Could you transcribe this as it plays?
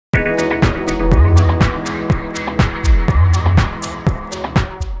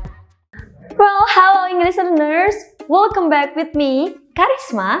welcome back with me,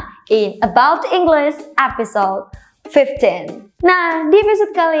 Kharisma, in About English episode 15. Nah, di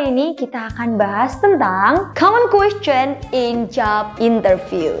episode kali ini kita akan bahas tentang common question in job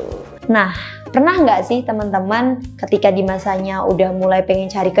interview. Nah, pernah nggak sih teman-teman ketika di masanya udah mulai pengen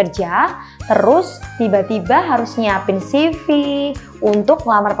cari kerja, terus tiba-tiba harus nyiapin CV untuk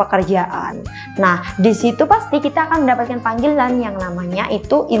melamar pekerjaan. Nah, di situ pasti kita akan mendapatkan panggilan yang namanya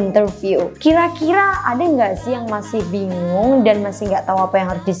itu interview. Kira-kira ada nggak sih yang masih bingung dan masih nggak tahu apa yang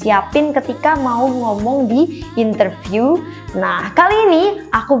harus disiapin ketika mau ngomong di interview? Nah, kali ini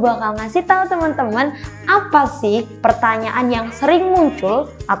aku bakal ngasih tahu teman-teman apa sih pertanyaan yang sering muncul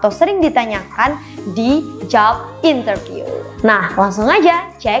atau sering ditanyakan di job interview. Nah, langsung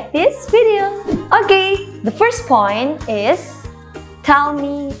aja check this video. Okay, the first point is tell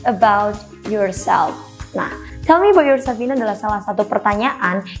me about yourself. Nah, tell me about yourself ini adalah salah satu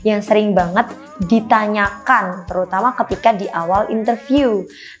pertanyaan yang sering banget ditanyakan, terutama ketika di awal interview.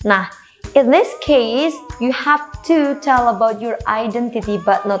 Nah, in this case, you have to tell about your identity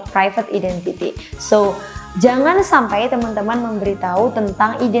but not private identity. So, jangan sampai teman-teman memberitahu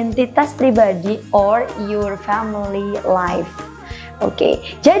tentang identitas pribadi or your family life. Oke,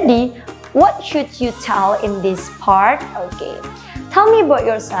 jadi what should you tell in this part? Oke. Tell me about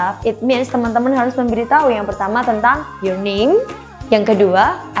yourself, it means teman-teman harus memberitahu yang pertama tentang your name, yang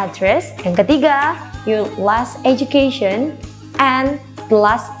kedua address, yang ketiga your last education, and the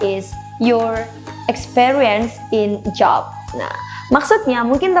last is your experience in job. Nah, maksudnya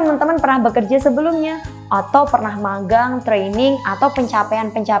mungkin teman-teman pernah bekerja sebelumnya atau pernah magang, training, atau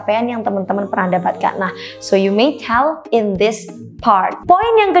pencapaian-pencapaian yang teman-teman pernah dapatkan. Nah, so you may tell in this part.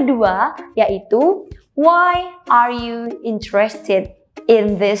 Poin yang kedua yaitu why are you interested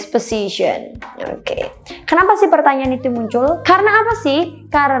in this position? Oke. Kenapa sih pertanyaan itu muncul? Karena apa sih?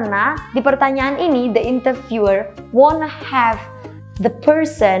 Karena di pertanyaan ini the interviewer wanna have the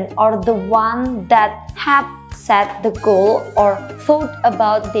person or the one that have set the goal or thought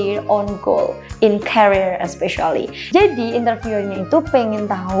about their own goal in career especially. Jadi interviewernya itu pengen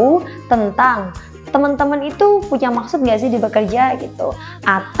tahu tentang teman-teman itu punya maksud gak sih di bekerja gitu,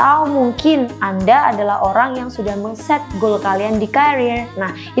 atau mungkin Anda adalah orang yang sudah men-set goal kalian di career.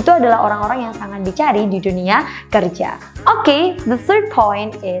 Nah, itu adalah orang-orang yang sangat dicari di dunia kerja. Oke, the third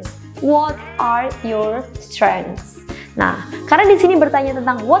point is what are your strengths? Nah, karena di sini bertanya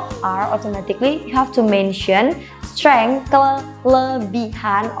tentang what are, automatically you have to mention strength,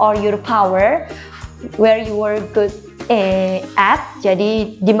 kelebihan or your power, where you were good at.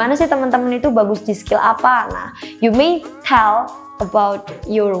 Jadi di mana sih teman-teman itu bagus di skill apa? Nah, you may tell about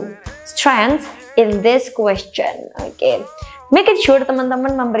your strengths in this question. Oke. Make it sure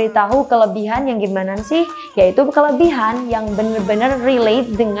teman-teman memberitahu kelebihan yang gimana sih, yaitu kelebihan yang benar-benar relate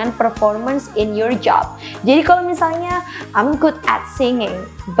dengan performance in your job. Jadi kalau misalnya I'm good at singing,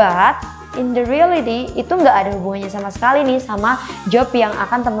 but in the reality itu nggak ada hubungannya sama sekali nih sama job yang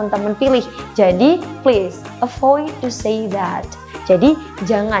akan teman-teman pilih. Jadi please avoid to say that. Jadi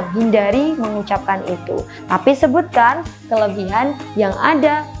jangan hindari mengucapkan itu, tapi sebutkan kelebihan yang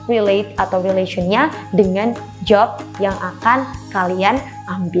ada relate atau relationnya dengan job yang akan kalian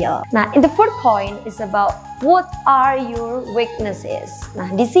ambil. Nah, in the fourth point is about what are your weaknesses. Nah,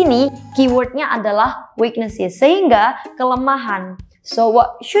 di sini keywordnya adalah weaknesses, sehingga kelemahan. So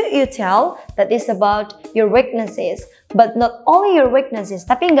what should you tell that is about your weaknesses, but not only your weaknesses,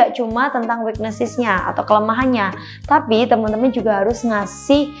 tapi nggak cuma tentang weaknessesnya atau kelemahannya, tapi teman-teman juga harus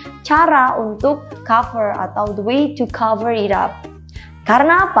ngasih cara untuk cover atau the way to cover it up.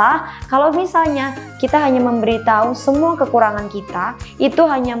 Karena apa? Kalau misalnya kita hanya memberitahu semua kekurangan kita, itu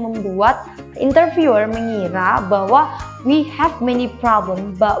hanya membuat interviewer mengira bahwa we have many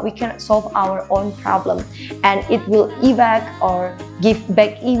problems but we cannot solve our own problem, and it will evac or give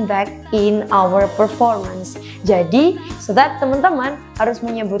back impact in our performance. Jadi, so that teman-teman harus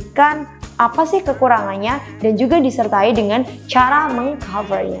menyebutkan apa sih kekurangannya dan juga disertai dengan cara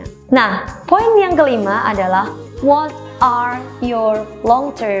mengcovernya. Nah, poin yang kelima adalah what are your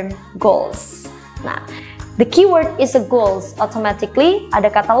long-term goals? Nah, the keyword is a goals. Automatically ada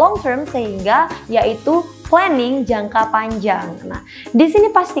kata long-term sehingga yaitu planning jangka panjang. Nah, di sini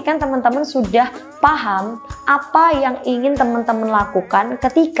pastikan teman-teman sudah paham apa yang ingin teman-teman lakukan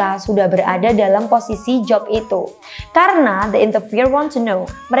ketika sudah berada dalam posisi job itu. Karena the interviewer want to know,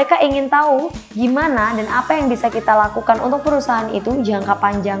 mereka ingin tahu gimana dan apa yang bisa kita lakukan untuk perusahaan itu jangka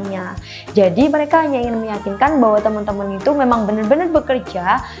panjangnya. Jadi mereka hanya ingin meyakinkan bahwa teman-teman itu memang benar-benar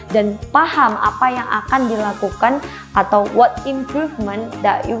bekerja dan paham apa yang akan dilakukan atau what improvement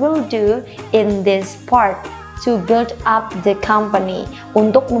that you will do in this part. to build up the company,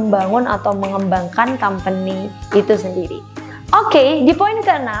 untuk membangun atau mengembangkan company itu sendiri. Oke, di poin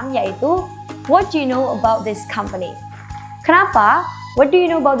ke-6 yaitu what do you know about this company? Kenapa? What do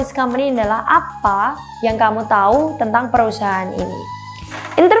you know about this company adalah apa yang kamu tahu tentang perusahaan ini.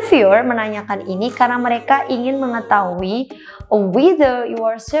 Interviewer menanyakan ini karena mereka ingin mengetahui whether you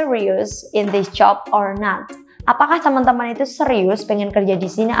are serious in this job or not. Apakah teman-teman itu serius pengen kerja di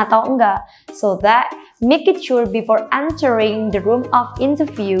sini atau enggak? So that make it sure before entering the room of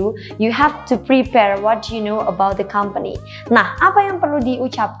interview, you have to prepare what you know about the company. Nah, apa yang perlu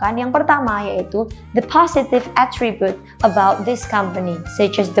diucapkan? Yang pertama yaitu the positive attribute about this company,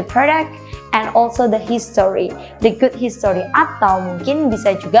 such as the product and also the history, the good history, atau mungkin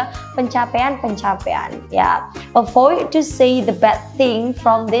bisa juga pencapaian-pencapaian. Ya, avoid to say the bad thing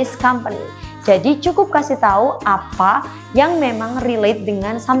from this company. Jadi cukup kasih tahu apa yang memang relate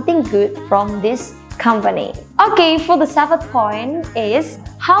dengan something good from this company. Okay, for the 7th point is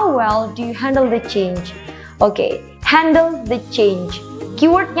how well do you handle the change? Okay, handle the change.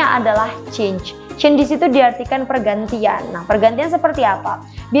 Keywordnya adalah change. Change di situ diartikan pergantian. Nah, pergantian seperti apa?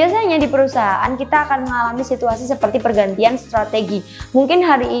 Biasanya di perusahaan kita akan mengalami situasi seperti pergantian strategi. Mungkin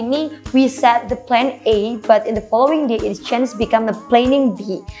hari ini we set the plan A, but in the following day it change become the planning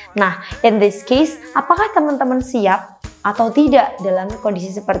B. Nah, in this case, apakah teman-teman siap atau tidak dalam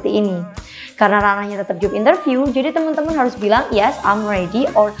kondisi seperti ini? Karena ranahnya tetap job interview, jadi teman-teman harus bilang yes, I'm ready,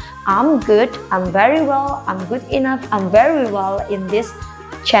 or I'm good, I'm very well, I'm good enough, I'm very well in this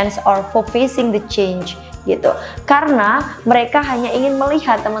chance or for facing the change gitu. Karena mereka hanya ingin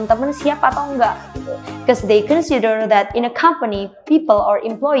melihat teman-teman siap atau enggak gitu. Because they consider that in a company, people or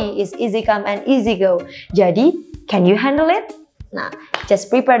employee is easy come and easy go. Jadi, can you handle it? Nah, just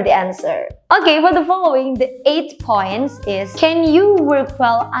prepare the answer. Okay, for the following, the 8 points is can you work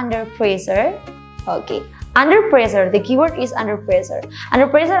well under pressure? Okay, under pressure, the keyword is under pressure. Under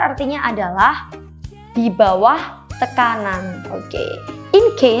pressure artinya adalah di bawah tekanan. Oke.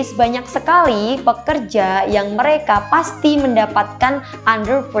 In case banyak sekali pekerja yang mereka pasti mendapatkan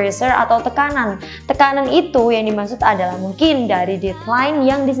under pressure atau tekanan. Tekanan itu yang dimaksud adalah mungkin dari deadline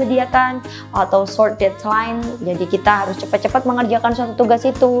yang disediakan atau short deadline. Jadi kita harus cepat-cepat mengerjakan suatu tugas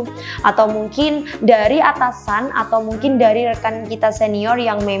itu. Atau mungkin dari atasan atau mungkin dari rekan kita senior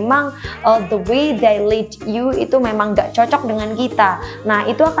yang memang the way they lead you itu memang gak cocok dengan kita. Nah,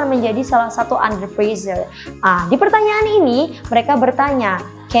 itu akan menjadi salah satu under pressure. Di pertanyaan ini mereka bertanya,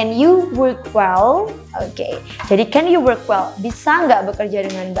 can you work well? Oke, jadi can you work well? Bisa nggak bekerja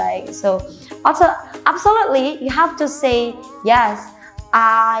dengan baik? So, also absolutely you have to say yes,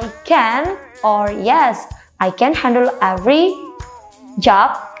 I can, or yes, I can handle every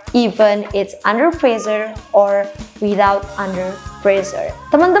job even it's under pressure or without under pressure.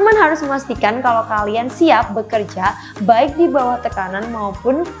 Teman-teman harus memastikan kalau kalian siap bekerja baik di bawah tekanan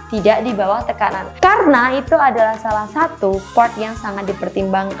maupun tidak di bawah tekanan. Karena itu adalah salah satu part yang sangat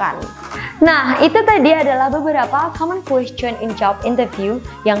dipertimbangkan. Nah, itu tadi adalah beberapa common question in job interview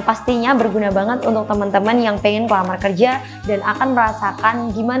yang pastinya berguna banget untuk teman-teman yang pengen melamar kerja dan akan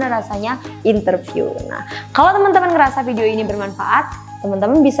merasakan gimana rasanya interview. Nah, kalau teman-teman ngerasa video ini bermanfaat,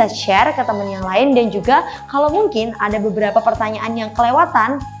 teman-teman bisa share ke teman yang lain, dan juga kalau mungkin ada beberapa pertanyaan yang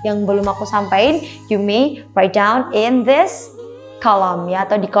kelewatan yang belum aku sampaikan, you may write down in this column ya,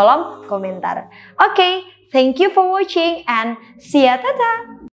 atau di kolom komentar. Oke, thank you for watching and see ya,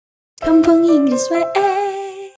 tata! Kampung Inggris WE